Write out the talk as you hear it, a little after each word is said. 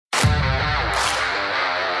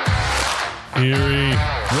Erie.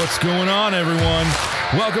 What's going on, everyone?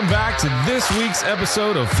 Welcome back to this week's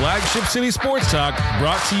episode of Flagship City Sports Talk,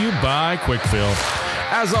 brought to you by Quickfill.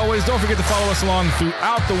 As always, don't forget to follow us along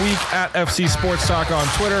throughout the week at FC Sports Talk on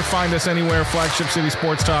Twitter. Find us anywhere, Flagship City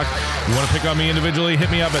Sports Talk. You want to pick on me individually,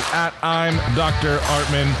 hit me up at I'm Dr.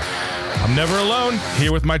 Artman. I'm never alone,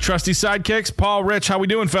 here with my trusty sidekicks, Paul, Rich. How we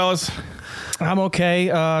doing, fellas? I'm okay.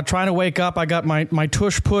 Trying to wake up. I got my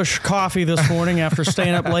tush push coffee this morning after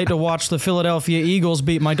staying up late to watch the Philadelphia Eagles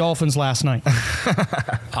beat my Dolphins last night.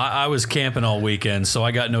 I was camping all weekend, so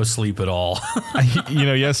I got no sleep at all.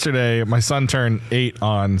 Yesterday, my son turned 8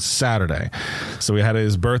 on Saturday. So we had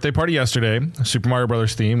his birthday party yesterday, Super Mario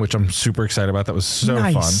Brothers theme, which I'm super excited about. That was so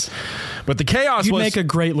nice. fun. But the chaos You'd was... make a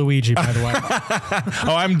great Luigi, by the way.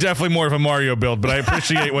 Oh, I'm definitely more of a Mario build, but I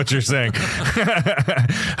appreciate what you're saying.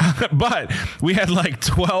 But we had like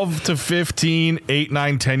 12 to 15, 8,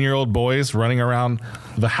 9, 10-year-old boys running around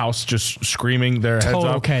the house just screaming their heads off.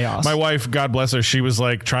 Total chaos. My wife, God bless her, she was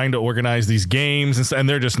like trying to organize these games and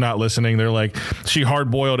they're just not listening. They're like, she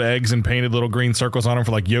hard-boiled eggs and painted little green circles on them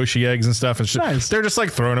for like Yoshi eggs and stuff. And nice. They're just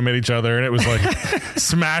like throwing them at each other, and it was like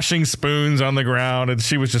smashing spoons on the ground. And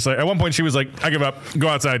she was just like, at one point she was like, I give up, go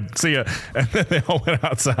outside, see ya. And then they all went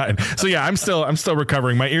outside. So yeah, I'm still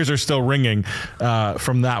recovering. My ears are still ringing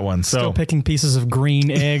from that one. So Still picking pieces of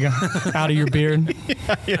green egg out of your beard.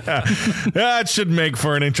 yeah. That should make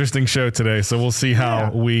for an interesting show today, so we'll see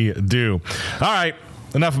how we do. All right,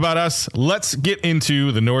 enough about us. Let's get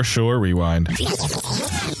into the North Shore Rewind.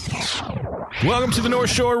 Welcome to the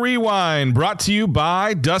North Shore Rewind, brought to you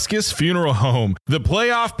by Duskus Funeral Home. The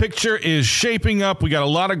playoff picture is shaping up. We got a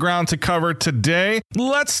lot of ground to cover today.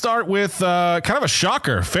 Let's start with kind of a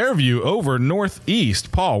shocker. Fairview over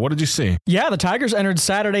Northeast. Paul, what did you see? Yeah, the Tigers entered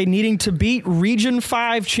Saturday needing to beat Region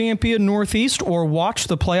 5 champion Northeast or watch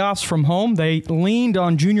the playoffs from home. They leaned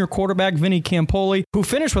on junior quarterback Vinny Campoli, who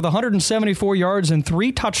finished with 174 yards and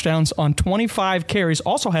 3 touchdowns on 25 carries,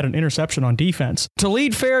 also had an interception on defense, to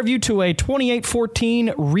lead Fairview to a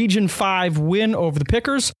 28-14 Region 5 win over the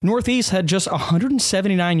Pickers. Northeast had just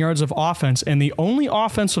 179 yards of offense, and the only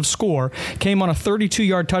offensive score came on a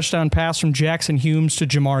 32-yard touchdown pass from Jackson Humes to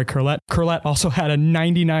Jamari Curlett. Curlett also had a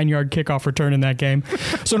 99-yard kickoff return in that game.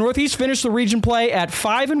 So Northeast finished the region play at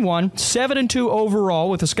 5-1, 7-2 overall,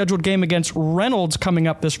 with a scheduled game against Reynolds coming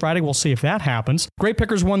up this Friday. We'll see if that happens. Great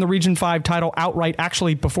Pickers won the Region 5 title outright,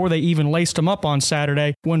 actually before they even laced them up on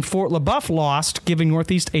Saturday, when Fort LaBeouf lost, giving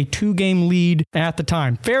Northeast a 2-game lead at the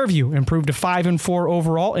time. Fairview improved to 5-4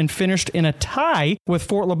 overall and finished in a tie with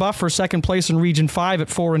Fort LaBeouf for second place in Region 5 at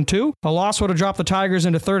 4-2. A loss would have dropped the Tigers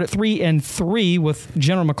into third at 3-3 with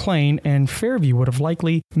General McLean, and Fairview would have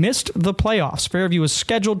likely missed the playoffs. Fairview is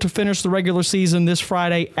scheduled to finish the regular season this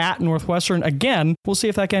Friday at Northwestern. Again, we'll see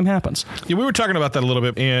if that game happens. Yeah, we were talking about that a little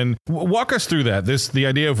bit, and walk us through that. The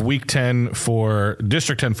idea of Week 10 for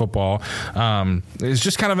District 10 football is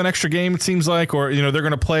just kind of an extra game, it seems like, or they're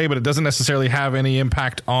going to play, but it doesn't necessarily have any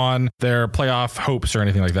impact on their playoff hopes or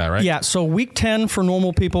anything like that, right? Yeah, so Week 10 for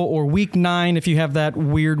normal people, or Week 9 if you have that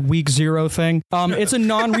weird Week 0 thing. It's a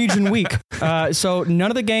non-region week. So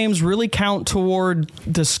none of the games really count toward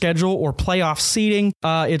the schedule or playoff seeding.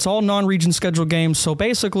 It's all non-region scheduled games. So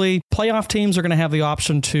basically, playoff teams are going to have the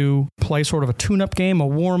option to play sort of a tune-up game, a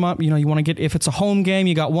warm-up. You want to get, if it's a home game,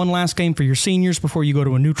 you got one last game for your seniors before you go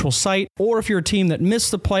to a neutral site. Or if you're a team that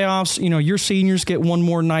missed the playoffs, your seniors get one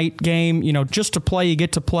more night game, just to play, you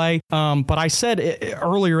get to play. But I said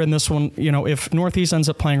earlier in this one, if Northeast ends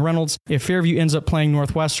up playing Reynolds, if Fairview ends up playing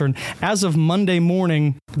Northwestern, as of Monday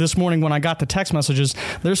morning, this morning when I got the text messages,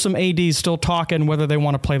 there's some ADs still talking whether they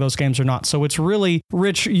want to play those games or not. So it's really,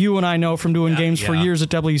 Rich, you and I know from doing games for years at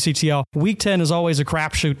WCTL, Week 10 is always a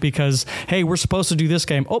crapshoot because, hey, we're supposed to do this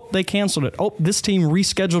game. Oh, they canceled it. Oh, this team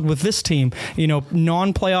rescheduled with this team.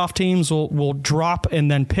 Non-playoff teams will drop and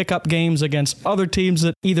then pick up games against other teams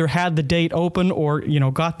that either had the date open or,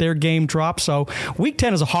 got their game dropped. So Week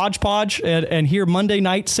 10 is a hodgepodge, and here Monday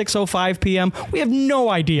night, 6:05 p.m., we have no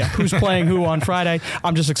idea who's playing who on Friday.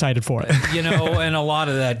 I'm just excited for it. And a lot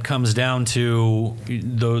of that comes down to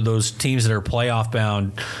those teams that are playoff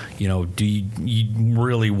bound. Do you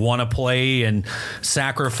really want to play and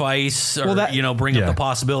sacrifice or, bring up the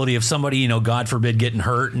possibility of somebody, God forbid, getting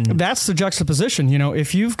hurt? And that's the juxtaposition.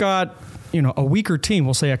 If you've got a weaker team,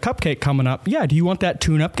 we'll say a Cupcake coming up. Yeah, do you want that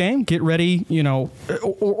tune-up game? Get ready,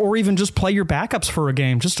 or even just play your backups for a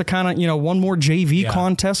game, just to kind of, one more JV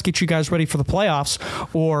contest, get you guys ready for the playoffs.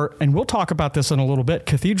 And we'll talk about this in a little bit.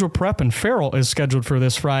 Cathedral Prep and Farrell is scheduled for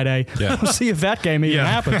this Friday. Yeah. We'll see if that game even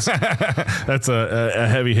happens. That's a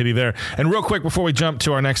heavy hitty there. And real quick before we jump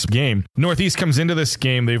to our next game, Northeast comes into this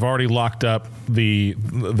game. They've already locked up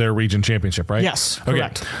their region championship, right? Yes,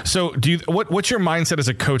 correct. So what's your mindset as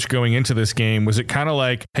a coach going into this game? Was it kind of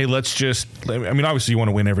like, hey, let's just, obviously you want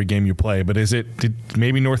to win every game you play, but did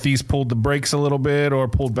maybe Northeast pulled the brakes a little bit or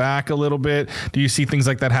pulled back a little bit? Do you see things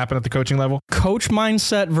like that happen at the coaching level? Coach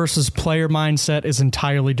mindset versus player mindset is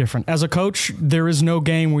entirely different. As a coach, there is no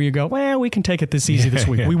game where you go, well, we can take it this easy this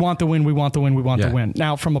week. Yeah. We want the win. We want the win. We want the win.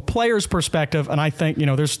 Now, from a player's perspective, and I think,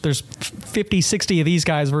 there's 50, 60 of these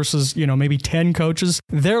guys versus, maybe 10 coaches.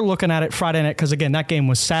 They're looking at it Friday night because, again, that game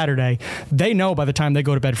was Saturday. They know by the time they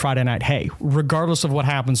go to bed Friday night, hey, regardless of what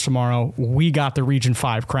happens tomorrow, we got the Region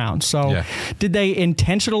 5 crown. So did they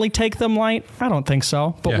intentionally take them light? I don't think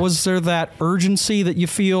so. But was there that urgency that you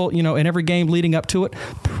feel, in every game leading up to it?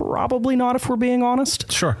 Probably not, if we're being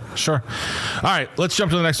honest. Sure. All right, let's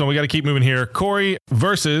jump to the next one. We got to keep moving here. Corey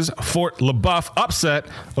versus Fort LaBeouf. Upset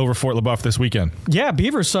over Fort LaBeouf this weekend. Yeah,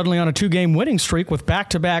 Beavers suddenly on a 2-game winning streak with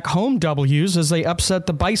back-to-back home W's as they upset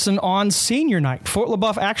the Bison on senior night. Fort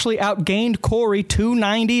LaBeouf actually outgained Corey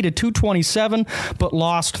 290 to 227, but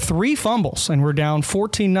lost 3 fumbles and were down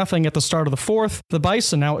 14-0 at the start of the fourth. The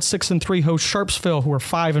Bison now at 6-3 host Sharpsville, who are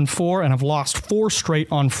 5-4 and have lost 4 straight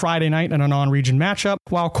on Friday night in a non-region matchup,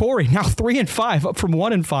 while Corey, now 3-5, up from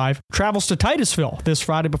 1-5, travels to Titusville this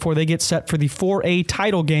Friday before they get set for the 4A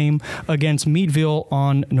title game against Meadville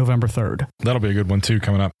on November 3rd. That'll be a good one, too,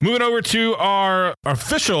 coming up. Moving over to our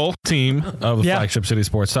official team of the Flagship City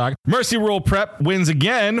Sports Talk. Mercy Rural Prep wins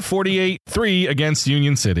again, 48-3 against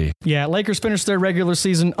Union City. Yeah, Lakers finished their regular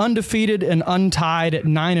season undefeated and untied at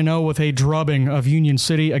 9-0 with a drubbing of Union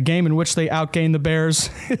City, a game in which they outgained the Bears.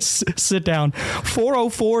 Sit down.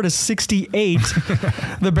 404 to 68.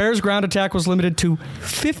 The Bears' ground attack was limited to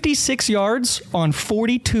 56 yards on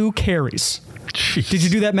 42 carries. Jeez. Did you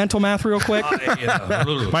do that mental math real quick?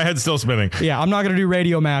 My head's still spinning. Yeah, I'm not going to do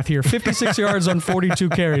radio math here. 56 yards on 42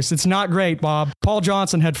 carries. It's not great, Bob. Paul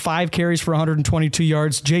Johnson had 5 carries for 122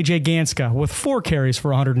 yards. J.J. Ganska with 4 carries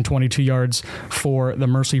for 122 yards for the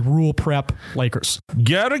Mercy Rural Prep Lakers.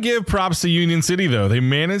 Gotta give props to Union City, though. They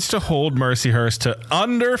managed to hold Mercyhurst to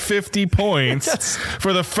under 50 points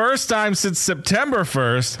for the first time since September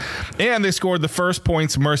 1st, and they scored the first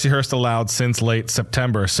points Mercyhurst allowed since late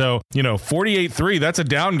September. So, 48-3, that's a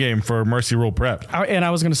down game for Mercy Rural Prep. And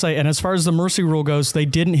I was going to say, and as far as the Mercy Rule goes, they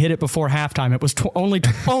didn't hit it before halftime. It was only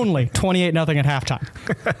 28-0 at halftime.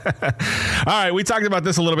 All right, we talked about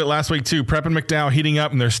this a little bit last week, too. Prep and McDowell heating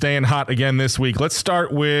up, and they're staying hot again this week. Let's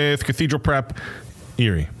start with Cathedral Prep,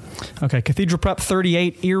 Erie. Okay, Cathedral Prep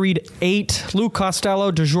 38, Erie 8. Lou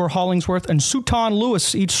Costello, DeJour Hollingsworth, and Suton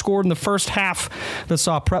Lewis each scored in the first half that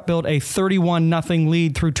saw Prep build a 31-0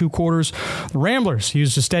 lead through 2 quarters. The Ramblers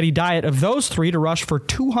used a steady diet of those 3 to rush for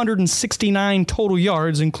 269 total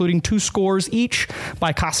yards, including 2 scores each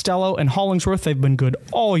by Costello and Hollingsworth. They've been good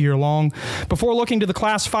all year long. Before looking to the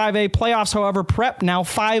Class 5A playoffs, however, Prep, now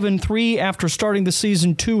 5-3 after starting the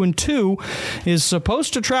season 2-2, is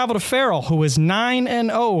supposed to travel to Farrell, who is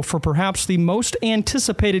 9-0 for perhaps the most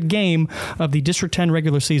anticipated game of the District 10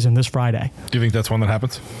 regular season this Friday. Do you think that's one that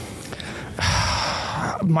happens?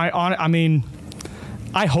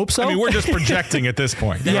 I hope so. We're just projecting at this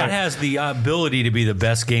point. That has the ability to be the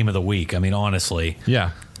best game of the week. Honestly.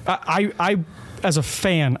 Yeah. I as a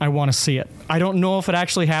fan, I want to see it. I don't know if it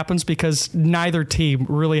actually happens because neither team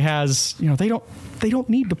really has, they don't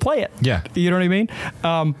need to play it. Yeah. You know what I mean?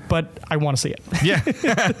 But I want to see it. Yeah.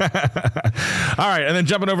 All right. And then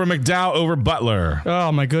jumping over McDowell over Butler.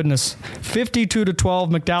 Oh, my goodness. 52-12,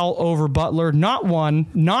 McDowell over Butler. Not 1,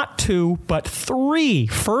 not 2, but 3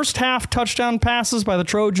 first half touchdown passes by the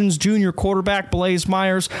Trojans' junior quarterback, Blaze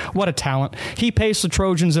Myers. What a talent. He paced the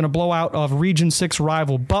Trojans in a blowout of Region 6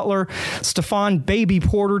 rival Butler. Stephon Baby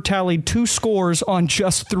Porter tallied 2 scores on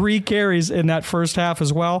just 3 carries in that first half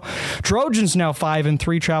as well. Trojans now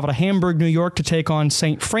 5-3 travel to Hamburg, New York to take on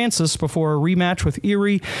St. Francis before a rematch with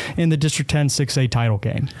Erie in the District 10 6A title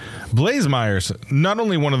game. Blaze Myers, not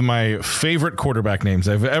only one of my favorite quarterback names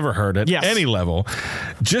I've ever heard at any level,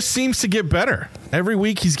 just seems to get better. Every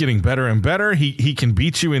week he's getting better and better. He can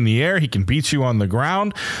beat you in the air. He can beat you on the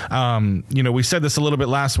ground. We said this a little bit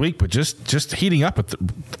last week, but just heating up at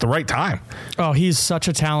the right time. Oh, he's such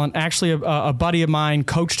a talent. Actually, a buddy of mine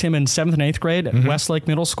coached him in 7th and 8th grade at Westlake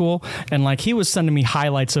Middle School, and he was sending me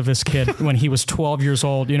highlights of this kid when he was 12 years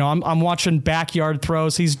old. I'm watching backyard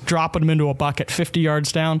throws. He's dropping them into a bucket 50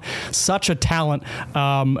 yards down. Such a talent.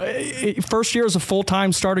 First year as a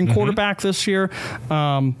full-time starting quarterback this year.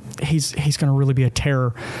 He's going to really be a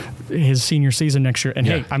terror his senior season next year. And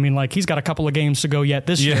he's got a couple of games to go yet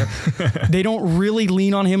this year. They don't really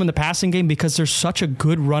lean on him in the passing game because they're such a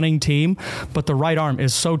good running team, but the right arm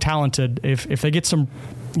is so talented. If they get some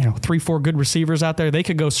 3-4 good receivers out there, they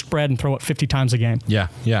could go spread and throw it 50 times a game. Yeah.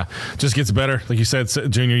 Just gets better. Like you said,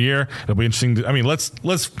 junior year. It'll be interesting.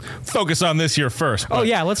 Let's focus on this year first.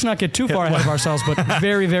 Let's not get too far ahead of ourselves, but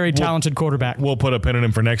very, very talented quarterback. We'll put a pin in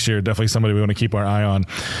him for next year. Definitely somebody we want to keep our eye on.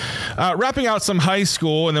 Wrapping out some high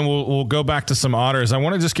school, and then we'll go back to some Otters. I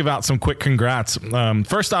want to just give out some quick congrats.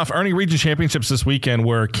 First off, earning region championships this weekend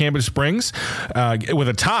were Cambridge Springs with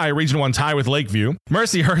a Region 1 tie with Lakeview.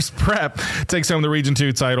 Mercyhurst Prep takes home the Region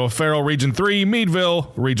 2 title. Farrell, Region 3.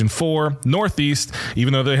 Meadville, Region 4. Northeast,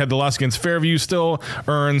 even though they had the loss against Fairview, still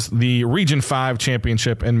earns the Region 5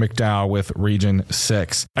 championship, and McDowell with Region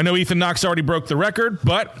 6. I know Ethan Knox already broke the record,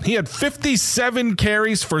 but he had 57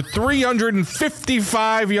 carries for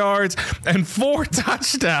 355 yards and 4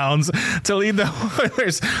 touchdowns to lead the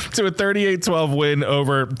Oilers to a 38-12 win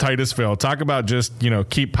over Titusville. Talk about just,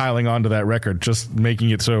 keep piling onto that record, just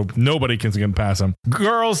making it so nobody can get past him.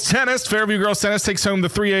 Girls tennis, Fairview Girls Tennis takes home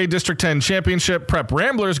the 3A District 10 championship. Prep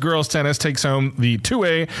Ramblers Girls Tennis takes home the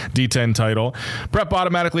 2A D10 title. Prep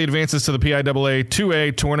automatically advances to the PIAA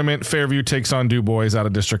 2A tournament. Fairview takes on Du Bois out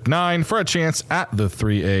of District 9 for a chance at the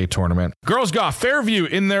 3A tournament. Girls golf, Fairview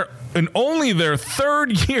in only their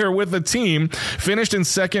third year with the team, finished in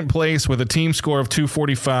second place with a team score of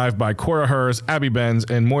 245 by Cora Hers, Abby Benz,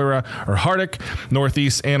 and Moira Hardick.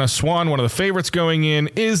 Northeast Anna Swan, one of the favorites going in,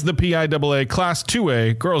 is the PIAA Class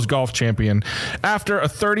 2A Girls Golf Champion after a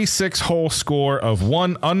 36-hole score of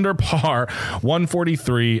 1 under par,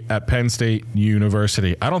 143 at Penn State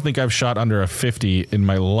University. I don't think I've shot under a 50 in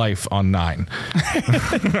my life on 9.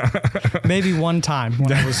 Maybe one time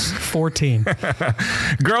when I was 14.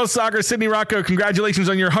 Girls soccer, Sydney Rocco, congratulations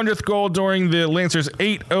on your 100th goal during the Lancers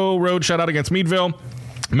 8-0 road shutout against Meadville.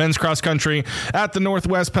 Men's cross country at the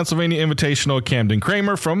Northwest Pennsylvania Invitational, Camden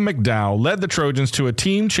Kramer from McDowell led the Trojans to a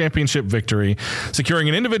team championship victory, securing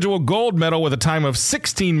an individual gold medal with a time of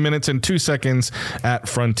 16 minutes and 2 seconds at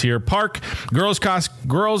Frontier Park. Girls cross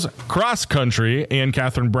country, and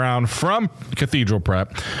Catherine Brown from Cathedral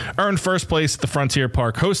Prep earned first place at the Frontier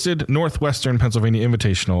Park hosted Northwestern Pennsylvania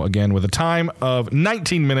Invitational, again with a time of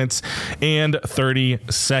 19 minutes and 30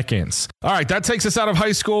 seconds. All right, that takes us out of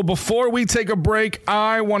high school. Before we take a break,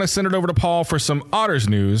 I want to send it over to Paul for some Otters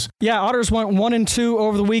news. Yeah, Otters went 1-2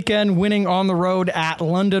 over the weekend, winning on the road at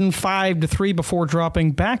London 5-3 before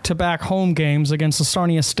dropping back-to-back home games against the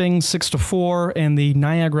Sarnia Sting 6-4 and the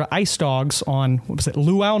Niagara Ice Dogs on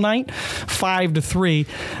Luau night 5-3.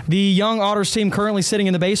 The young Otters team currently sitting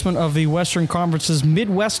in the basement of the Western Conference's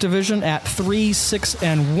Midwest Division at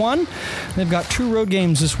 3-6-1. They've got 2 road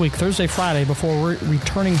games this week, Thursday, Friday, before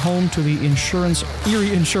returning home to the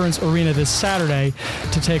Erie Insurance Arena this Saturday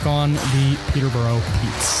to take on the Peterborough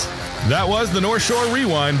Petes. That was the North Shore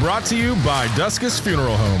Rewind, brought to you by Duskus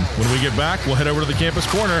Funeral Home. When we get back, we'll head over to the campus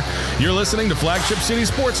corner. You're listening to Flagship City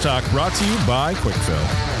Sports Talk, brought to you by Quickfill.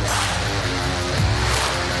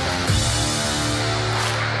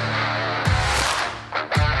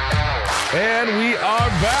 And we are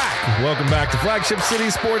back. Welcome back to Flagship City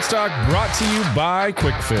Sports Talk, brought to you by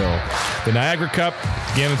Quickfill. The Niagara Cup,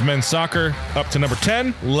 Gannon's men's soccer, up to number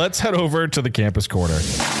 10. Let's head over to the campus corner.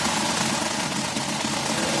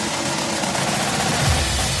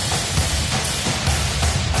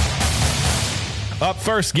 Up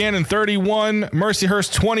first, Gannon 31,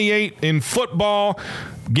 Mercyhurst 28 in football.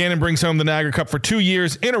 Gannon brings home the Niagara Cup for 2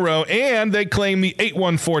 years in a row, and they claim the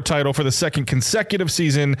 8-1-4 title for the second consecutive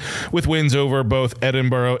season with wins over both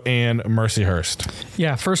Edinburgh and Mercyhurst.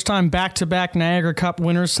 Yeah, first time back-to-back Niagara Cup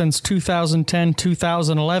winners since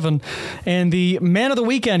 2010-2011. And the man of the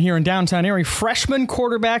weekend here in downtown Erie, freshman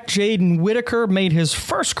quarterback Jaden Whitaker made his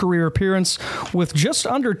first career appearance with just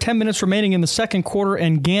under 10 minutes remaining in the second quarter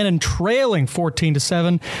and Gannon trailing 14-7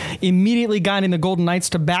 27, immediately guiding the Golden Knights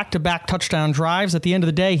to back-to-back touchdown drives. At the end of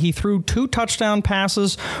the day, he threw 2 touchdown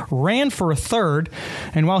passes, ran for a third,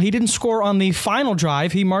 and while he didn't score on the final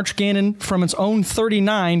drive, he marched Gannon from its own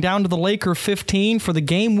 39 down to the Laker 15 for the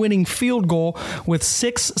game-winning field goal with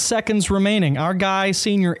 6 seconds remaining. Our guy,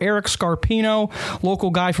 senior Eric Scarpino, local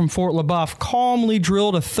guy from Fort LaBeouf, calmly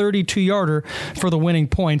drilled a 32-yarder for the winning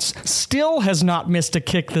points. Still has not missed a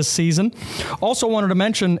kick this season. Also wanted to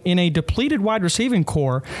mention, in a depleted wide receiving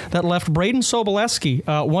core that left Braden Sobolewski,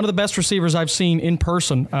 one of the best receivers I've seen in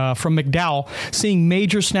person from McDowell, seeing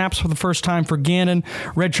major snaps for the first time for Gannon.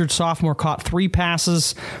 Redshirt sophomore caught 3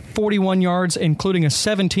 passes, 41 yards, including a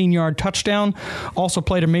 17-yard touchdown. Also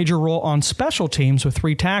played a major role on special teams with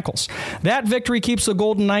 3 tackles. That victory keeps the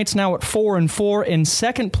Golden Knights now at 4-4 in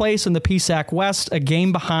second place in the PSAC West, a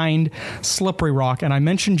game behind Slippery Rock. And I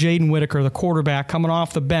mentioned Jaden Whitaker, the quarterback, coming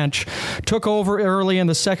off the bench, took over early in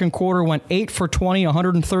the second quarter, went 8 for 20,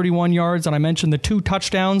 131 yards, and I mentioned the 2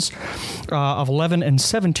 touchdowns of 11 and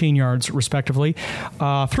 17 yards, respectively.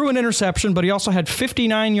 Threw an interception, but he also had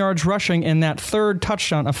 59 yards rushing in that third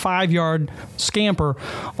touchdown, a 5-yard scamper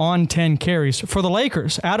on 10 carries. For the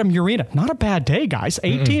Lakers, Adam Urena, not a bad day, guys.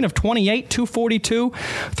 18 of 28, 242,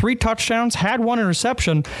 3 touchdowns, had 1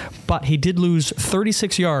 interception, but he did lose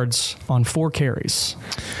 36 yards on 4 carries.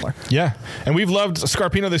 Yeah, and we've loved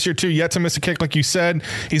Scarpino this year too. Yet to miss a kick, like you said.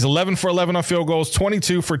 He's 11 for 11 on field goals,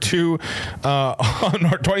 22 for 22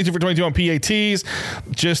 on PATs.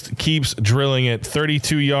 Just keeps drilling it.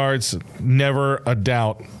 32 yards, never a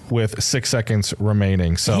doubt, with 6 seconds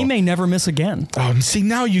remaining. So he may never miss again. Oh, see,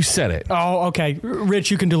 now you said it. Oh, okay.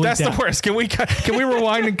 Rich, you can delete that. That's the worst. Can we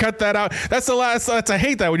rewind and cut that out? That's the last. I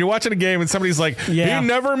hate that when you're watching a game and somebody's like, he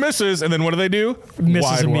never misses, and then what do?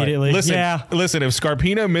 Misses immediately. Listen, yeah. Listen, if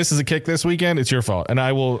Scarpino misses a kick this weekend, it's your fault, and I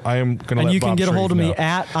am going to let Bob And you can get a hold of me know.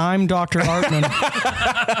 at I'm Dr. Artman.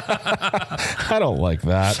 I don't like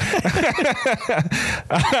that.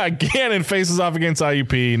 Gannon faces off against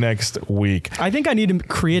IUP next week. I think I need to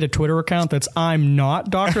create a Twitter account that's I'm not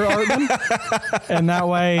Dr. Artman, and that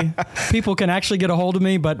way people can actually get a hold of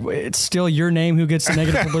me, but it's still your name who gets the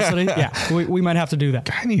negative publicity. Yeah, we might have to do that.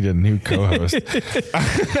 I need a new co-host.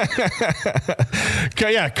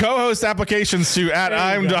 Co-host applications to at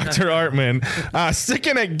I'm Dr. Artman.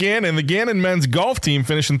 Sticking at Gannon, the Gannon men's golf team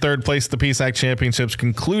finished in 3rd place at the PSAC Championships,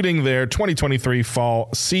 concluding their 2023 fall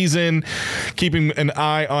season. Keeping an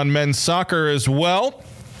eye on men's soccer as well.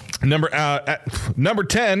 Number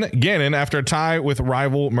 10, Gannon, after a tie with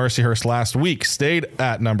rival Mercyhurst last week, stayed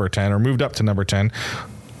at number 10 or moved up to number 10.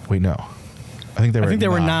 Wait, no. I think they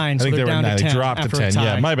were 9. So they're down to 10. They dropped to 10.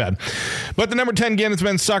 Yeah, my bad. But the number 10 Gannon's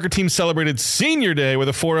men's soccer team celebrated Senior Day with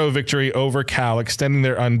a 4-0 victory over Cal, extending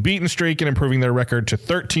their unbeaten streak and improving their record to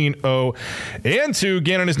 13-0-2.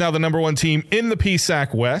 Gannon is now the number 1 team in the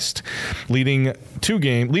PSAC West, leading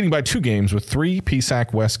by 2 games with 3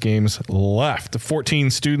 PSAC West games left. 14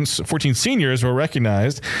 seniors were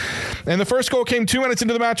recognized. And the first goal came 2 minutes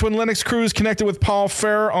into the match when Lennox Cruz connected with Paul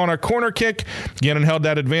Ferrer on a corner kick. Gannon held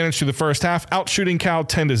that advantage through the first half, outshooting Cal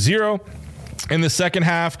 10-0. In the second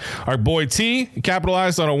half, our boy T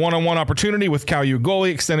capitalized on a one-on-one opportunity with Cal U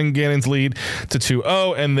goalie, extending Gannon's lead to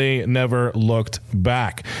 2-0, and they never looked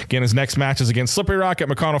back. Gannon's next match is against Slippery Rock at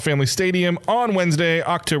McConnell Family Stadium on Wednesday,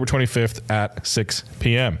 October 25th at 6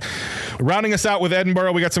 p.m. Rounding us out with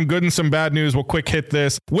Edinburgh, we got some good and some bad news. We'll quick hit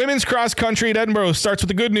this. Women's cross country at Edinburgh starts with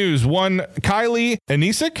the good news. Kylie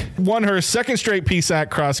Anisik won her 2nd straight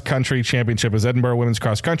PSAC cross country championship as Edinburgh women's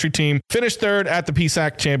cross country team. Finished 3rd at the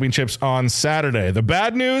PSAC championships on Saturday. The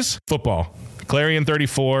bad news, football. Clarion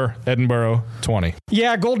 34, Edinburgh 20.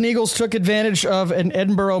 Yeah, Golden Eagles took advantage of an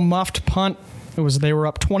Edinburgh muffed punt. They were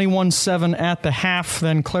up 21-7 at the half.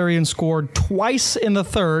 Then Clarion scored twice in the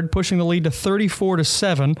third, pushing the lead to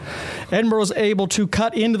 34-7. Edinburgh was able to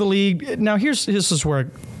cut into the lead. Now, this is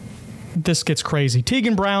where this gets crazy.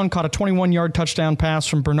 Tegan Brown caught a 21-yard touchdown pass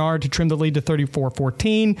from Bernard to trim the lead to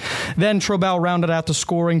 34-14. Then Trobel rounded out the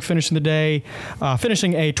scoring, finishing a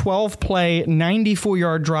 12-play,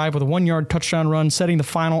 94-yard drive with a 1-yard touchdown run, setting the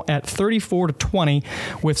final at 34-20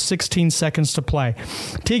 with 16 seconds to play.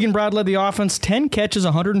 Tegan Brown led the offense, 10 catches,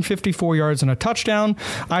 154 yards, and a touchdown.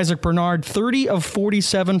 Isaac Bernard, 30 of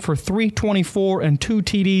 47 for 324 and 2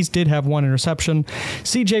 TDs, did have 1 interception.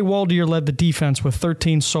 CJ Waldier led the defense with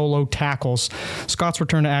 13 solo tackles. tackles. Scots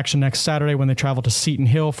return to action next Saturday when they travel to Seton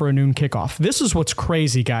Hill for a noon kickoff. This is what's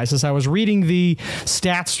crazy, guys. As I was reading the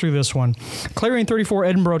stats through this one, Clarion 34,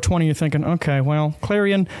 Edinburgh 20, you're thinking, okay, well,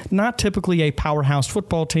 Clarion, not typically a powerhouse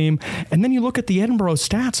football team. And then you look at the Edinburgh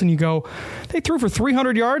stats and you go, they threw for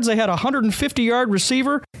 300 yards. They had a 150-yard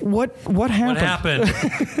receiver. What happened? What happened?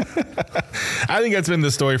 I think that's been the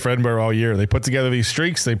story for Edinburgh all year. They put together these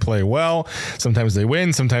streaks. They play well. Sometimes they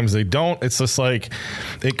win. Sometimes they don't. It's just like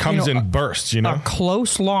it comes in bursts, you know? A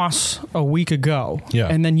close loss a week ago. Yeah.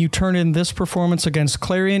 And then you turn in this performance against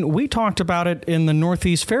Clarion. We talked about it in the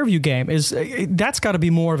Northeast Fairview game. That's got to be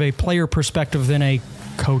more of a player perspective than a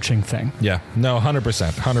coaching thing. Yeah. No,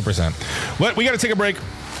 100%. 100%. We got to take a break.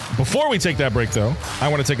 Before we take that break, though, I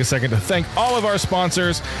want to take a second to thank all of our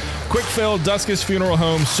sponsors: Quick Fill, Duskus Funeral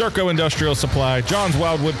Home, Serco Industrial Supply, John's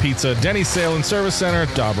Wildwood Pizza, Denny's Sale and Service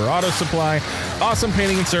Center, Dauber Auto Supply, Awesome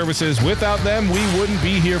Painting and Services. Without them, we wouldn't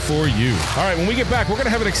be here for you. All right, when we get back, we're going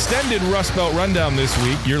to have an extended Rust Belt rundown this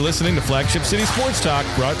week. You're listening to Flagship City Sports Talk,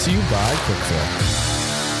 brought to you by Quick Fill.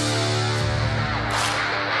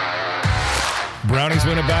 Brownies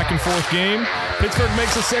win a back-and-forth game. Pittsburgh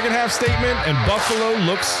makes a second-half statement, and Buffalo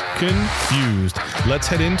looks confused. Let's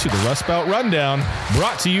head into the Rust Belt Rundown,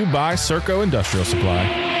 brought to you by Serco Industrial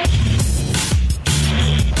Supply.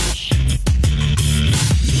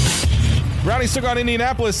 Brownies took on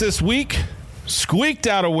Indianapolis this week, squeaked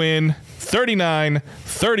out a win,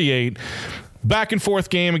 39-38. Back-and-forth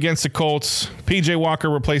game against the Colts. P.J. Walker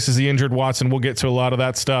replaces the injured Watson. We'll get to a lot of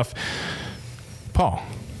that stuff. Paul,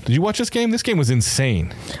 did you watch this game? This game was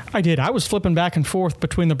insane. I did. I was flipping back and forth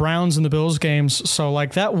between the Browns and the Bills games. So,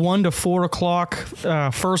 like, that 1 to 4 o'clock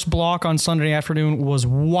first block on Sunday afternoon was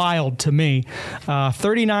wild to me.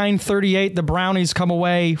 39-38, the Brownies come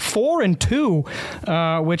away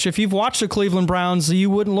 4-2, which if you've watched the Cleveland Browns, you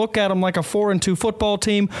wouldn't look at them like a 4-2 football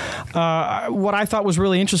team. What I thought was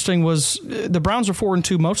really interesting was the Browns are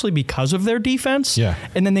 4-2 mostly because of their defense. Yeah.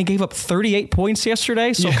 And then they gave up 38 points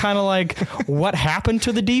yesterday. So kind of like what happened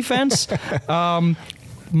to the defense?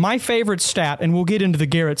 My favorite stat, and we'll get into the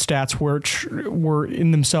Garrett stats, which were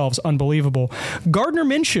in themselves unbelievable. Gardner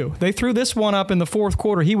Minshew, they threw this one up in the fourth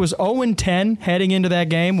quarter. He was 0-10 heading into that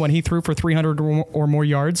game when he threw for 300 or more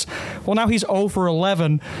yards. Well, now he's 0 for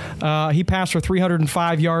 11. He passed for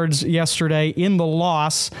 305 yards yesterday in the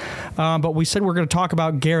loss. But we said we're going to talk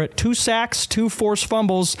about Garrett. 2 sacks, 2 forced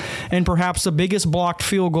fumbles, and perhaps the biggest blocked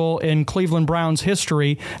field goal in Cleveland Browns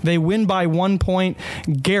history. They win by 1 point.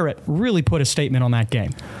 Garrett really put a statement on that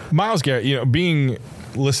game. Myles Garrett,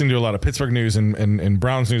 listening to a lot of Pittsburgh news and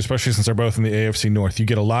Browns news, especially since they're both in the AFC North, you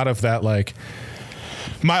get a lot of that, like,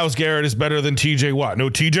 Myles Garrett is better than TJ Watt.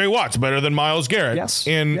 No, TJ Watt's better than Myles Garrett. Yes.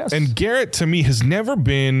 And Garrett, to me, has never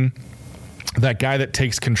been that guy that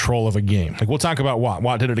takes control of a game. Like, we'll talk about Watt.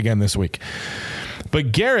 Watt did it again this week.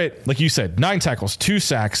 But Garrett, like you said, 9 tackles, 2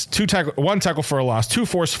 sacks, 1 tackle for a loss, 2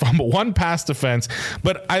 forced fumble, 1 pass defense.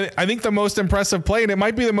 But I think the most impressive play, and it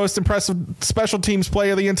might be the most impressive special teams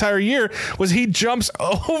play of the entire year, was he jumps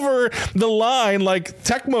over the line like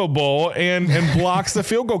Tecmo Bowl and blocks the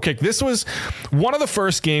field goal kick. This was one of the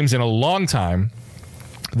first games in a long time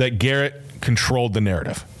that Garrett controlled the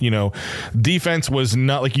narrative. Defense was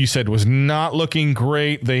not, like you said, was not looking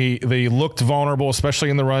great. They looked vulnerable, especially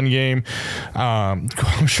in the run game.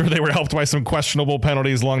 I'm sure they were helped by some questionable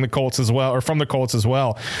penalties along the Colts as well, or from the Colts as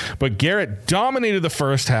well. But Garrett dominated the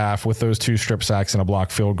first half with those 2 strip sacks and a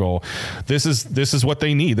blocked field goal. This is what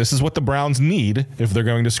they need. This is what the Browns need if they're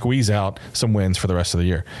going to squeeze out some wins for the rest of the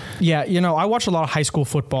year. Yeah, I watch a lot of high school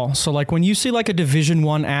football. So, like, when you see like a Division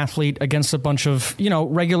I athlete against a bunch of,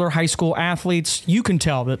 regular high school athletes, you can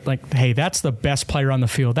tell that, like, hey, that's the best player on the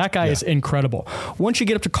field. That guy is incredible. Once you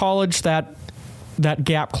get up to college, that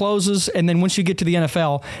gap closes, and then once you get to the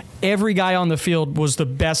NFL, every guy on the field was the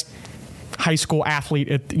best high school athlete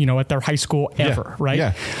at their high school ever, right?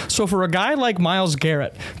 Yeah. So for a guy like Myles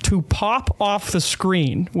Garrett to pop off the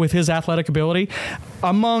screen with his athletic ability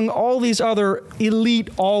among all these other elite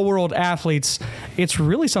all-world athletes, it's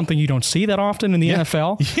really something you don't see that often in the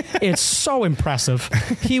NFL. Yeah. It's so impressive.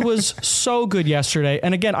 He was so good yesterday.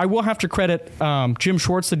 And again, I will have to credit Jim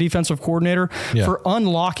Schwartz, the defensive coordinator, for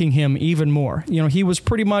unlocking him even more. He was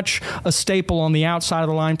pretty much a staple on the outside of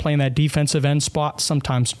the line playing that defensive end spot,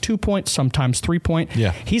 sometimes 2-point, sometimes 3-point.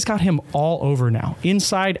 Yeah. He's got him all over now.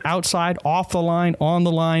 Inside, outside, off the line, on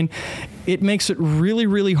the line. it makes it really,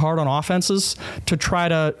 really hard on offenses to try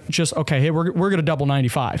to just, okay, hey, we're going to double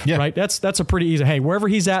 95, right? That's a pretty easy, hey, wherever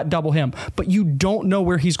he's at, double him. But you don't know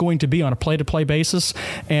where he's going to be on a play-to-play basis.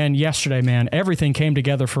 And yesterday, man, everything came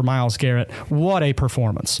together for Myles Garrett. What a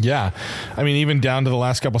performance. Yeah. I mean, even down to the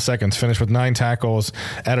last couple seconds, finished with 9 tackles,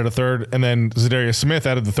 added a third, and then Zadarius Smith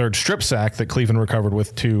added the third strip sack that Cleveland recovered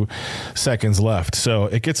with 2 seconds left. So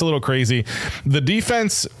it gets a little crazy. The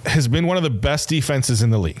defense has been one of the best defenses in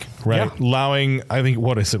the league, right? Yeah. Allowing, I think,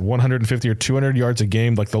 150 or 200 yards a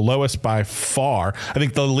game, like the lowest by far. I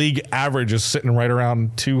think the league average is sitting right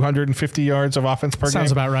around 250 yards of offense per game.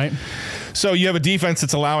 Sounds about right. So you have a defense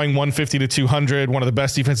that's allowing 150 to 200, one of the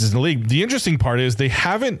best defenses in the league. The interesting part is they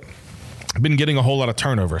haven't been getting a whole lot of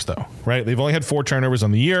turnovers, though, right? They've only had 4 turnovers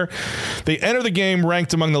on the year. They enter the game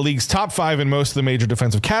ranked among the league's top 5 in most of the major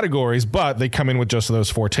defensive categories, but they come in with just those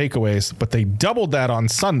 4 takeaways, but they doubled that on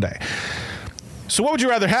Sunday. So what would you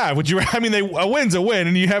rather have? A win's a win,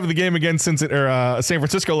 and you have the game against San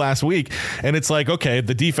Francisco last week, and it's like, okay,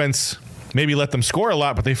 the defense maybe let them score a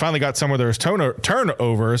lot, but they finally got some of those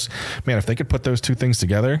turnovers. Man, if they could put those 2 things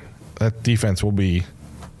together, that defense will be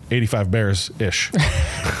 85 Bears-ish.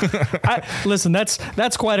 Listen,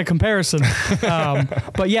 that's quite a comparison.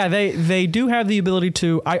 But yeah, they do have the ability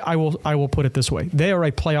to, I will put it this way. They are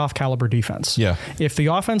a playoff caliber defense. Yeah. If the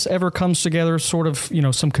offense ever comes together, sort of,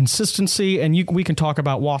 some consistency, and we can talk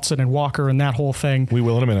about Watson and Walker and that whole thing. We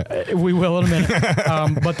will in a minute.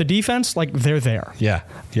 But the defense, like, they're there. Yeah.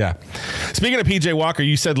 Yeah. Speaking of PJ Walker,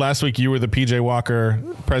 you said last week you were the PJ Walker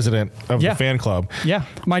president of the fan club. Yeah.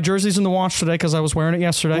 My jersey's in the wash today because I was wearing it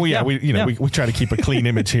yesterday. Well, yeah, we try to keep a clean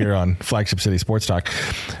image here on Flagship City Sports Talk.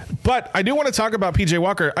 But I do want to talk about PJ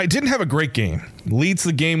Walker. I didn't have a great game. Leads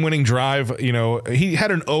the game-winning drive. He had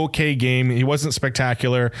an okay game. He wasn't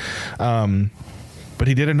spectacular, but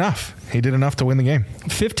he did enough. He did enough to win the game.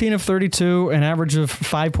 15 of 32, an average of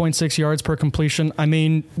 5.6 yards per completion. I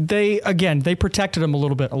mean, they protected him a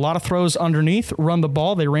little bit. A lot of throws underneath, run the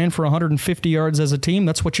ball. They ran for 150 yards as a team.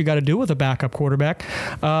 That's what you got to do with a backup quarterback.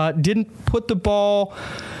 Didn't put the ball...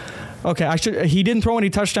 Okay, he didn't throw any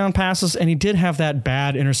touchdown passes, and he did have that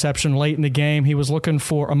bad interception late in the game. He was looking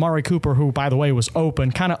for Amari Cooper, who, by the way, was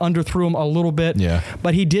open, kind of underthrew him a little bit. Yeah.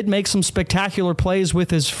 But he did make some spectacular plays with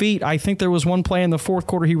his feet. I think there was one play in the fourth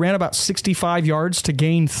quarter. He ran about 65 yards to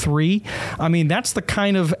gain 3. I mean, that's the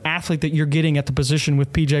kind of athlete that you're getting at the position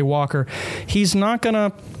with PJ Walker. He's not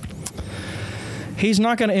gonna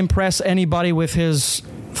impress anybody with his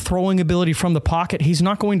throwing ability from the pocket. He's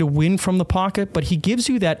not going to win from the pocket, but he gives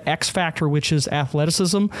you that X factor, which is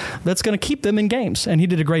athleticism, that's going to keep them in games. And he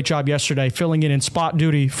did a great job yesterday filling in spot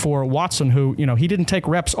duty for Watson, who, he didn't take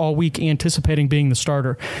reps all week anticipating being the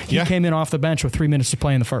starter. He came in off the bench with 3 minutes to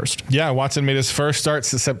play in the first. Yeah, Watson made his first start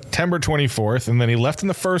September 24th, and then he left in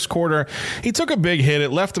the first quarter. He took a big hit.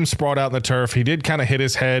 It left him sprawled out in the turf. He did kind of hit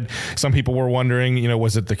his head. Some people were wondering,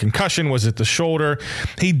 was it the concussion? Was it the shoulder?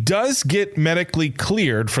 He does get medically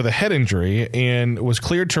cleared for the head injury and was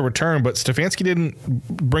cleared to return, but Stefanski didn't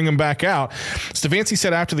bring him back out. Stefanski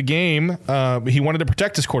said after the game he wanted to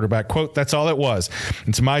protect his quarterback. Quote, "That's all it was.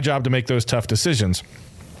 It's my job to make those tough decisions."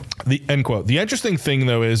 The end quote. The interesting thing,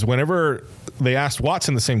 though, is whenever they asked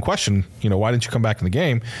Watson the same question, why didn't you come back in the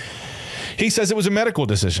game? He says it was a medical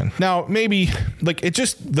decision. Now, maybe,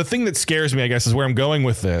 the thing that scares me, I guess, is where I'm going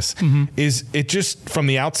with this, is it just, from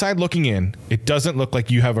the outside looking in, it doesn't look like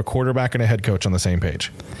you have a quarterback and a head coach on the same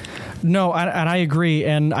page. No, and I agree.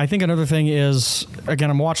 And I think another thing is, again,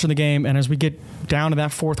 I'm watching the game, and as we get down to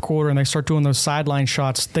that fourth quarter and they start doing those sideline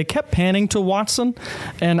shots, they kept panning to Watson.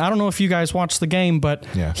 And I don't know if you guys watched the game, but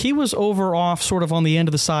he was off sort of on the end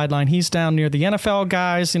of the sideline. He's down near the NFL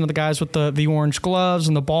guys, the guys with the orange gloves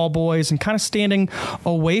and the ball boys, and kind of standing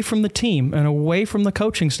away from the team and away from the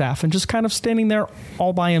coaching staff and just kind of standing there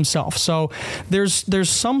all by himself. So there's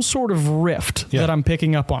some sort of rift that I'm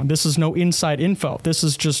picking up on. This is no inside info. This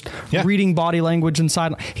is just reading body language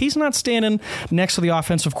inside. He's not standing next to the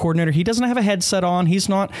offensive coordinator. He doesn't have a headset on. He's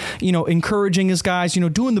not, encouraging his guys,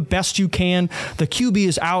 doing the best you can. The QB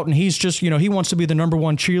is out and he's just, he wants to be the number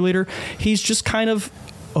one cheerleader. He's just kind of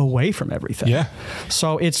away from everything. Yeah.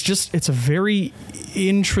 So it's a very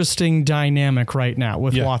interesting dynamic right now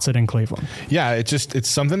with Watson in Cleveland. Yeah, it's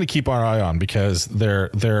something to keep our eye on because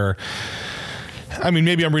they're I mean,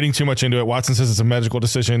 maybe I'm reading too much into it. Watson says it's a medical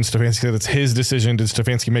decision. Stefanski said it's his decision. Did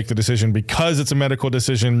Stefanski make the decision because it's a medical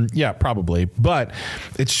decision? Yeah, probably. But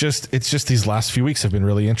it's just these last few weeks have been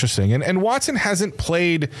really interesting. And Watson hasn't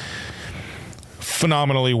played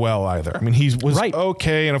phenomenally well either. I mean, he was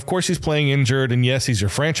okay, and of course he's playing injured, and yes, he's your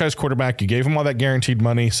franchise quarterback. You gave him all that guaranteed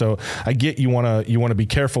money, so I get you want to be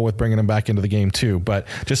careful with bringing him back into the game too, but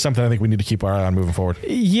just something I think we need to keep our eye on moving forward.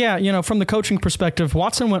 Yeah, from the coaching perspective,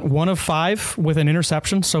 Watson went 1 of 5 with an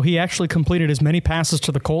interception, so he actually completed as many passes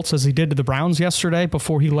to the Colts as he did to the Browns yesterday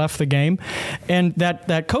before he left the game. And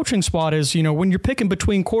that coaching spot is, when you're picking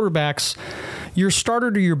between quarterbacks, your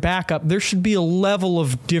starter to your backup, there should be a level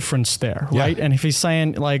of difference there, right? And if he's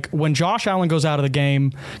saying, like, when Josh Allen goes out of the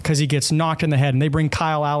game because he gets knocked in the head and they bring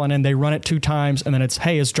Kyle Allen in, they run it 2 times, and then it's,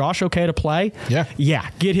 hey, is Josh okay to play? Yeah,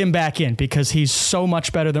 get him back in because he's so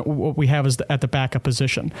much better than what we have at the backup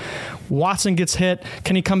position. Watson gets hit.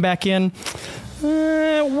 Can he come back in?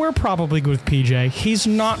 We're probably good with PJ. He's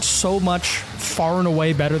not so much far and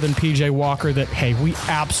away better than PJ Walker that, hey, we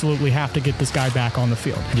absolutely have to get this guy back on the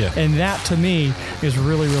field. And that, to me, is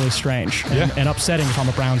really, really strange and upsetting if I'm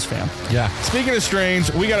a Browns fan. Speaking of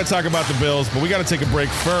strange, we got to talk about the Bills, but we got to take a break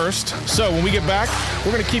first. So when we get back,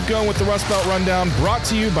 we're going to keep going with the Rust Belt Rundown, brought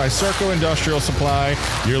to you by Serco Industrial Supply.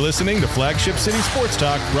 You're listening to Flagship City Sports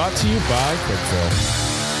Talk, brought to you by Quickfill.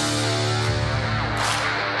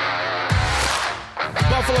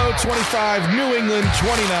 Buffalo 25, New England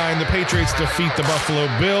 29. The Patriots defeat the Buffalo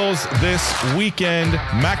Bills this weekend.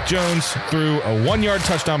 Mac Jones threw a 1-yard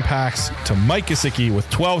touchdown pass to Mike Gesicki with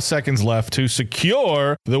 12 seconds left to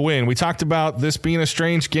secure the win. We talked about this being a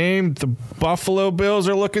strange game. The Buffalo Bills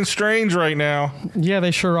are looking strange right now. Yeah,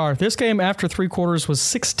 they sure are. This game after 3 quarters was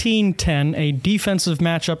 16-10, a defensive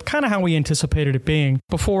matchup, kind of how we anticipated it being.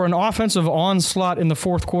 Before an offensive onslaught in the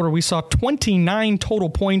 4th quarter, we saw 29 total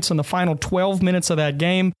points in the final 12 minutes of that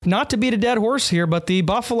game. Not to beat a dead horse here, but the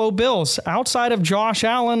Buffalo Bills, outside of Josh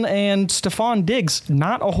Allen and Stephon Diggs,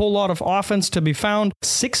 not a whole lot of offense to be found.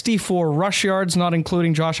 64 rush yards, not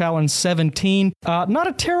including Josh Allen's 17. Not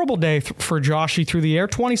a terrible day for Joshy through the air.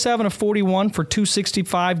 27 of 41 for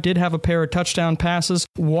 265. Did have a pair of touchdown passes.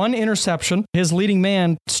 1 interception. His leading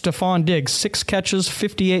man, Stephon Diggs, 6 catches,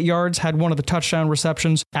 58 yards, had one of the touchdown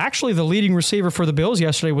receptions. Actually, the leading receiver for the Bills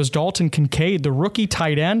yesterday was Dalton Kincaid, the rookie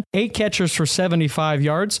tight end. 8 catches for 75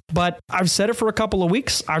 yards. But I've said it for a couple of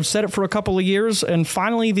weeks. I've said it for a couple of years. And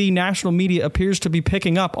finally, the national media appears to be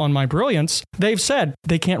picking up on my brilliance. They've said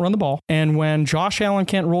they can't run the ball. And when Josh Allen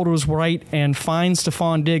can't roll to his right and find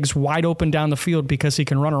Stephon Diggs wide open down the field because he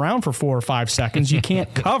can run around for 4 or 5 seconds, you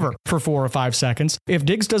can't cover for 4 or 5 seconds. If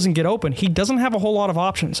Diggs doesn't get open, he doesn't have a whole lot of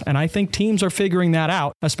options. And I think teams are figuring that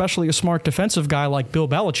out, especially a smart defensive guy like Bill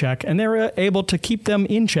Belichick. And they're able to keep them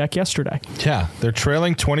in check yesterday. Yeah, they're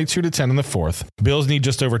trailing 22-10 in the 4th. Bills need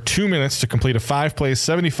just over 2 minutes to complete a 5-play,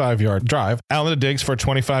 75-yard drive. Allen to Diggs for a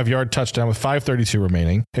 25-yard touchdown with 5:32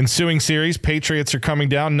 remaining. Ensuing series, Patriots are coming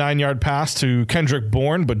down, 9-yard pass to Kendrick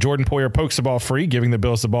Bourne, but Jordan Poyer pokes the ball free, giving the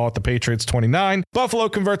Bills the ball at the Patriots 29. Buffalo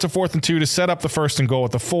converts a 4th and 2 to set up the 1st and goal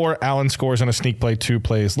at the 4. Allen scores on a sneak play 2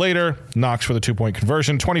 plays later. Knox for the 2-point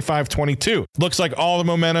conversion, 25-22. Looks like all the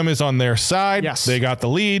momentum is on their side. Yes. They got the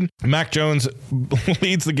lead. Mac Jones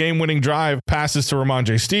leads the game-winning drive, passes to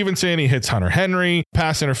Ramondre Stevenson. He hits Hunter Henry.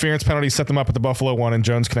 Pass interference penalty set them up at the Buffalo 1, and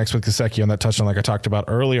Jones connects with Gesicki on that touchdown like I talked about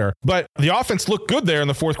earlier. But the offense looked good there in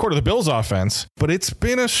the 4th quarter, the Bills offense, but it's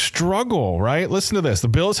been a struggle, right? Listen to this. The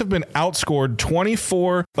Bills have been outscored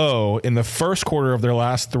 24-0 in the 1st quarter of their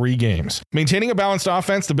last 3 games. Maintaining a balanced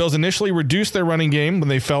offense, the Bills initially reduced their running game when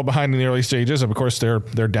they fell behind in the early stages. Of course, they're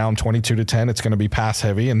down 22-10. It's going to be pass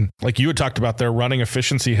heavy, and like you had talked about, their running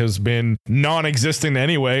efficiency has been non-existent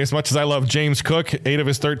anyway. As much as I love James Cook, 8 of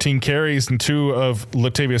his 13 carries and 2 of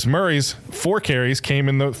Latavius Murray's 4 carries came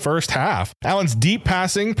in the first half. Allen's deep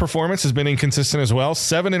passing performance has been inconsistent as well.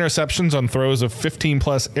 7 interceptions on throws of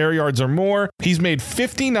 15-plus air yards or more. He's made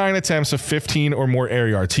 59 attempts of 15 or more air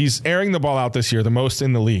yards. He's airing the ball out this year, the most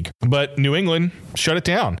in the league. But New England shut it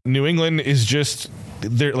down. New England is just...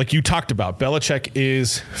 like you talked about, Belichick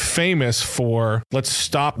is famous for let's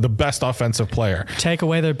stop the best offensive player. Take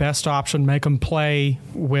away their best option, make them play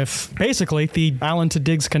with basically the Allen to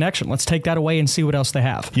Diggs connection. Let's take that away and see what else they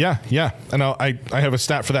have. Yeah. And I have a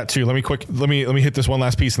stat for that too. Let me hit this one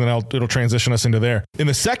last piece and then it'll transition us into there. In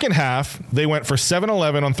the second half, they went for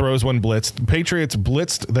 7-11 on throws when blitzed. The Patriots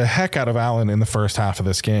blitzed the heck out of Allen in the first half of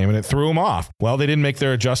this game and it threw him off. Well, they didn't make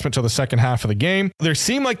their adjustment till the second half of the game. They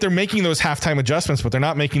seem like they're making those halftime adjustments, but they're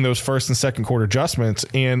not making those 1st and 2nd quarter adjustments.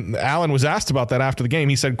 And Allen was asked about that after the game.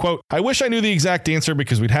 He said, quote, "I wish I knew the exact answer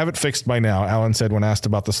because we'd have it fixed by now," Allen said when asked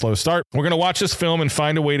about the slow start. "We're going to watch this film and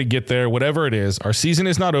find a way to get there, whatever it is. Our season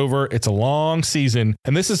is not over. It's a long season."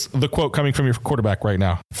 And this is the quote coming from your quarterback right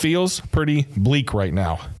now. "Feels pretty bleak right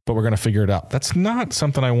now." but we're going to figure it out. That's not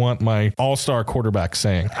something I want my all-star quarterback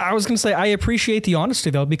saying. I was going to say, I appreciate the honesty,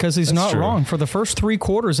 though, because he's not wrong. For the first 3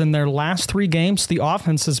 quarters in their last 3 games, the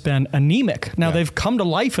offense has been anemic. Now, they've come to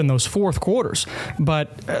life in those fourth quarters,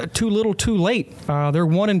 but too little, too late. They're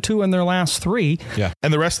 1-2 in their last 3. Yeah,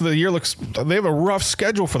 and the rest of the year they have a rough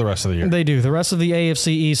schedule for the rest of the year. They do. The rest of the AFC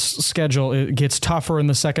East schedule, it gets tougher in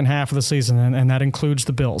the second half of the season, and that includes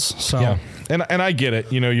the Bills. So. Yeah, and I get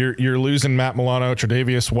it. You're losing Matt Milano,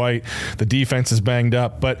 Tre'Davious White. The defense is banged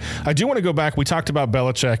up, but I do want to go back. We talked about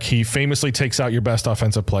Belichick. He famously takes out your best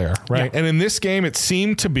offensive player, right? Yeah. And in this game, it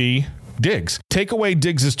seemed to be Diggs. Take away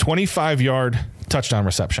Diggs' 25-yard touchdown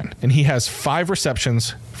reception, and he has 5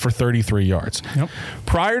 receptions for 33 yards. Yep.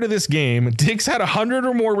 Prior to this game, Diggs had 100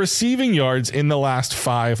 or more receiving yards in the last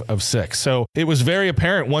 5 of 6. So it was very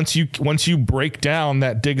apparent once you break down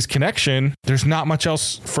that Diggs connection, there's not much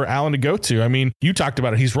else for Allen to go to. I mean, you talked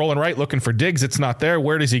about it. He's rolling right, looking for Diggs. It's not there.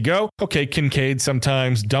 Where does he go? Okay, Kincaid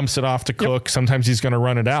sometimes dumps it off to Cook. Yep. Sometimes he's going to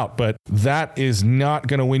run it out, but that is not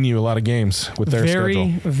going to win you a lot of games with their schedule.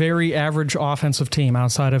 Very average offensive team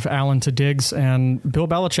outside of Allen to Diggs, and Bill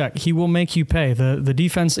Belichick, he will make you pay. The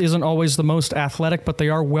defense isn't always the most athletic, but they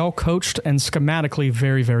are well coached and schematically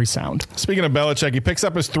very, very sound. Speaking of Belichick, he picks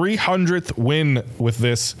up his 300th win with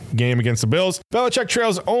this game against the Bills. Belichick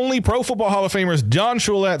trails only Pro Football Hall of Famers Don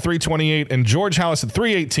Shula at 328 and George Halas at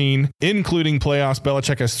 318, including playoffs.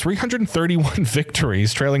 Belichick has 331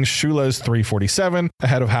 victories, trailing Shula's 347,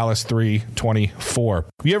 ahead of Halas 324.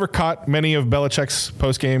 Have you ever caught many of Belichick's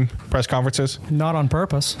post-game press conferences? Not on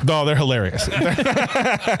purpose. Oh, they're hilarious.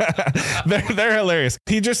 They're hilarious.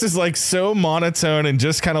 He just is like so monotone and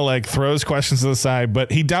just kind of like throws questions to the side,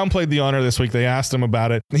 but he downplayed the honor this week. They asked him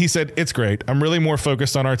about it. He said, "It's great. I'm really more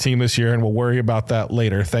focused on our team this year and we'll worry about that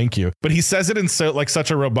later. Thank you." But he says it in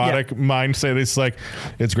such a robotic mindset. It's like,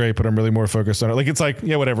 "It's great, but I'm really more focused on it." Like, it's like,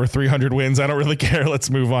 yeah, whatever, 300 wins. I don't really care. Let's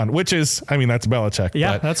move on, which is, I mean, that's Belichick.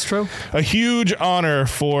 Yeah, that's true. A huge honor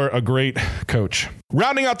for a great coach.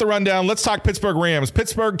 Rounding out the rundown, let's talk Pittsburgh Rams.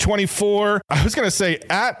 Pittsburgh 24. I was going to say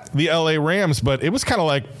at the LA Rams, but it was kind of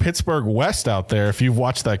like Pittsburgh West out there if you've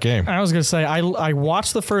watched that game. I was going to say, I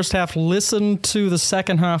watched the first half, listened to the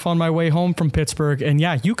second half on my way home from Pittsburgh, and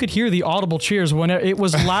yeah, you could hear the audible cheers. When it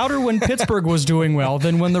was louder when Pittsburgh was doing well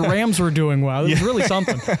than when the Rams were doing well. It was really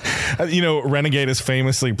something. Renegade is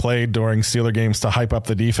famously played during Steeler games to hype up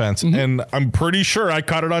the defense, and I'm pretty sure I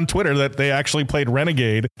caught it on Twitter that they actually played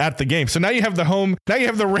Renegade at the game. So now you have the home. Now you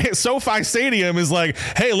have the SoFi Stadium is like,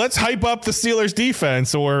 hey, let's hype up the Steelers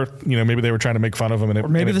defense, or maybe they were trying to make fun of them, and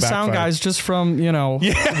maybe the backfired. Sound guys just from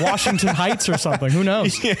Washington Heights or something. Who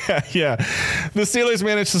knows? Yeah. The Steelers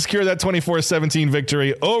managed to secure that 24-17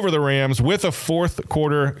 victory over the Rams with a fourth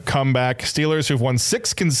quarter comeback. Steelers who've won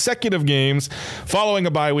 6 consecutive games following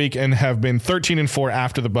a bye week and have been 13-4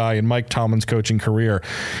 after the bye in Mike Tomlin's coaching career.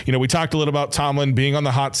 We talked a little about Tomlin being on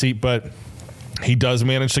the hot seat, but he does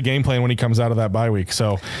manage to game plan when he comes out of that bye week.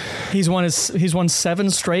 So he's won 7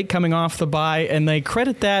 straight coming off the bye, and they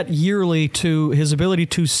credit that yearly to his ability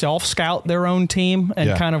to self-scout their own team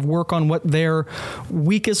and kind of work on what their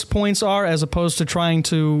weakest points are, as opposed to trying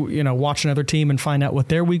to watch another team and find out what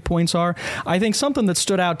their weak points are. I think something that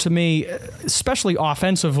stood out to me, especially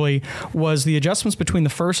offensively, was the adjustments between the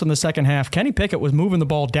first and the second half. Kenny Pickett was moving the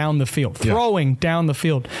ball down the field, throwing down the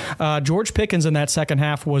field. George Pickens in that second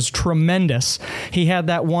half was tremendous. He had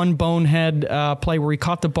that one bonehead play where he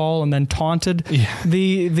caught the ball and then taunted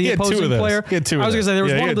the opposing player. He had 2 of I was going to say there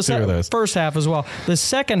was one of the first half as well. The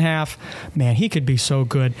second half, man, he could be so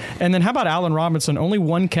good. And then how about Allen Robinson? Only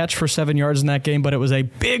 1 catch for 7 yards in that game, but it was a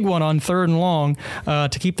big one on 3rd and long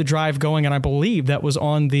to keep the drive going. And I believe that was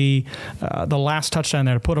on the last touchdown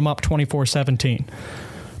there to put him up 24-17.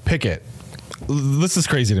 Pickett. This is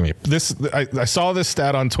crazy to me. I saw this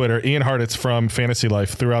stat on Twitter. Ian Hartitz from Fantasy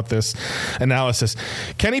Life threw out this analysis.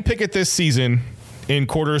 Kenny Pickett this season in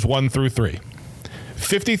quarters 1 through 3,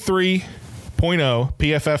 53.0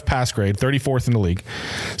 PFF pass grade, 34th in the league,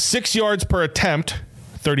 6 yards per attempt,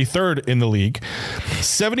 33rd in the league,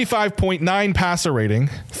 75.9 passer rating,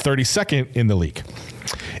 32nd in the league.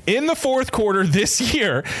 In the fourth quarter this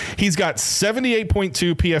year, he's got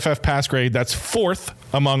 78.2 PFF pass grade. That's 4th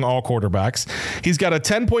among all quarterbacks. He's got a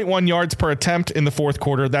 10.1 yards per attempt in the fourth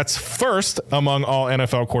quarter. That's 1st among all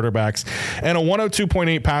NFL quarterbacks. And a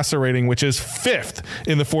 102.8 passer rating, which is 5th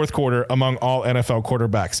in the fourth quarter among all NFL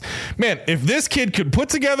quarterbacks. Man, if this kid could put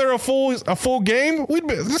together a full game,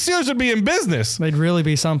 the Steelers would be in business. They'd really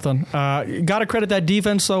be something. Got to credit that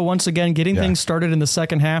defense, though, once again, getting things started in the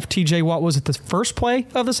second half. TJ Watt was it the first play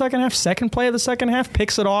of the second half? Second play of the second half?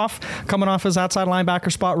 Picks it off, coming off his outside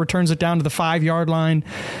linebacker spot, returns it down to the 5-yard line.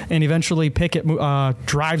 line, and eventually Pickett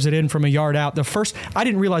drives it in from a yard out. I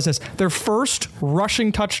didn't realize this, their first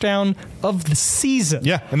rushing touchdown of the season.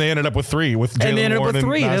 Yeah, and they ended up with 3 with Jalen Warren and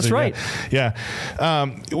Najee. That's right. Yeah.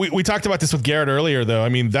 We talked about this with Garrett earlier, though. I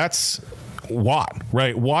mean, that's Watt,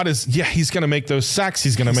 right? Watt is, he's going to make those sacks.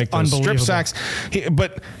 He's going to make those strip sacks.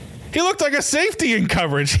 But he looked like a safety in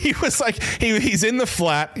coverage. He was like, he's in the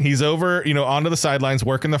flat. He's over, onto the sidelines,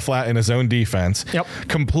 working the flat in his own defense. Yep.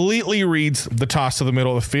 Completely reads the toss to the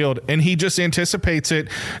middle of the field, and he just anticipates it,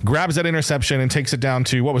 grabs that interception, and takes it down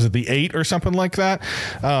to, what was it, the 8 or something like that?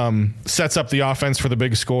 Sets up the offense for the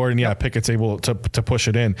big score, and Pickett's able to push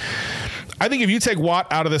it in. I think if you take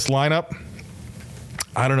Watt out of this lineup,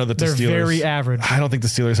 I don't know that the Steelers... They're very average. I don't think the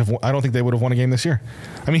Steelers have... I don't think they would have won a game this year.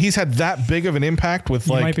 I mean, he's had that big of an impact with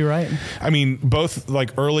You might be right. I mean, both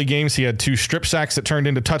early games, he had 2 strip sacks that turned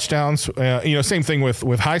into touchdowns. Same thing with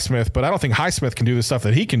Highsmith, but I don't think Highsmith can do the stuff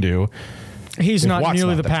that he can do. He's not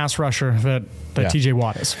nearly the pass rusher that TJ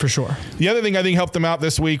Watt is, for sure. The other thing I think helped them out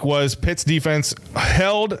this week was Pitt's defense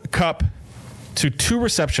held Kupp to 2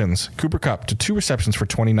 receptions, Cooper Kupp to 2 receptions for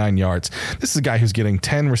 29 yards. This is a guy who's getting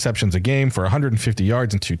 10 receptions a game for 150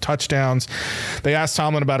 yards and 2 touchdowns. They asked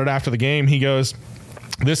Tomlin about it after the game. He goes,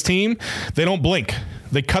 this team, they don't blink.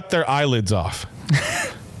 They cut their eyelids off.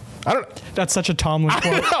 That's such a Tomlin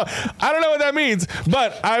quote. I don't know what that means,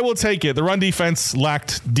 but I will take it. The run defense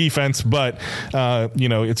lacked defense, but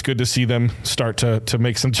it's good to see them start to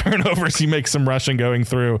make some turnovers. He makes some rushing going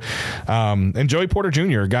through. And Joey Porter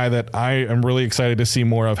Jr., a guy that I am really excited to see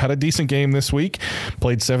more of, had a decent game this week.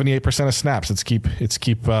 Played 78% of snaps. It's keep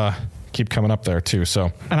coming up there too.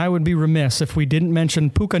 So, and I would be remiss if we didn't mention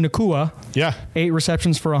Puka Nacua. Yeah, 8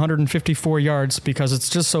 receptions for 154 yards, because it's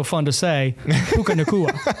just so fun to say Puka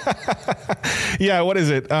Nacua. Yeah, what is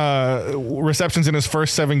it? Receptions in his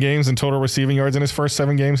first 7 games and total receiving yards in his first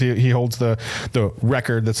 7 games. He holds the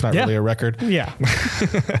record. That's not really a record. Yeah.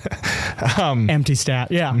 Empty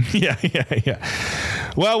stat. Yeah. Yeah.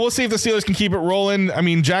 Well, we'll see if the Steelers can keep it rolling. I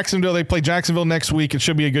mean, Jacksonville. They play Jacksonville next week. It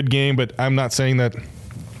should be a good game, but I'm not saying that.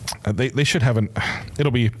 They should have it's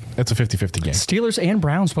a 50-50 game. Steelers and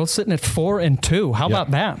Browns both sitting at 4-2. How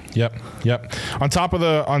about that? Yep. On top of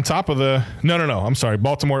the no, I'm sorry.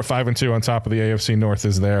 Baltimore at 5-2 on top of the AFC North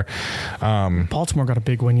is there. Baltimore got a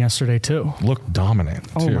big win yesterday too. Looked dominant.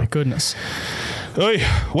 Oh my goodness.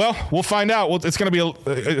 Well, we'll find out. It's going to be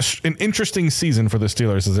an interesting season for the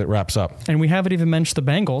Steelers as it wraps up. And we haven't even mentioned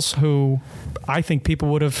the Bengals, who I think people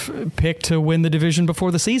would have picked to win the division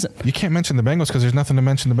before the season. You can't mention the Bengals because there's nothing to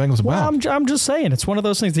mention the Bengals about. Well, I'm just saying. It's one of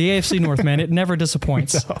those things. The AFC North, man, it never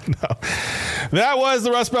disappoints. No. That was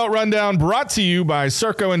the Rust Belt Rundown, brought to you by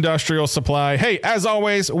Serco Industrial Supply. Hey, as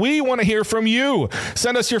always, we want to hear from you.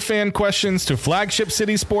 Send us your fan questions to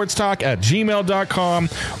flagshipcitysportstalk@gmail.com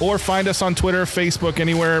or find us on Twitter, Facebook,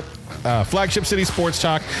 anywhere. Flagship City Sports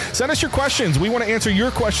Talk. Send us your questions. We want to answer your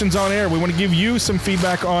questions on air. We want to give you some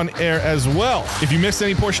feedback on air as well. If you missed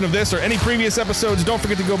any portion of this or any previous episodes, don't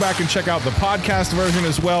forget to go back and check out the podcast version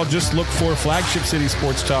as well. Just look for Flagship City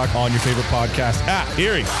Sports Talk on your favorite podcast app.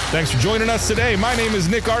 Erie, thanks for joining us today. My name is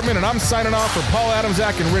Nick Artman, and I'm signing off for Paul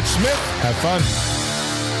Adamzak and Rich Smith. Have fun.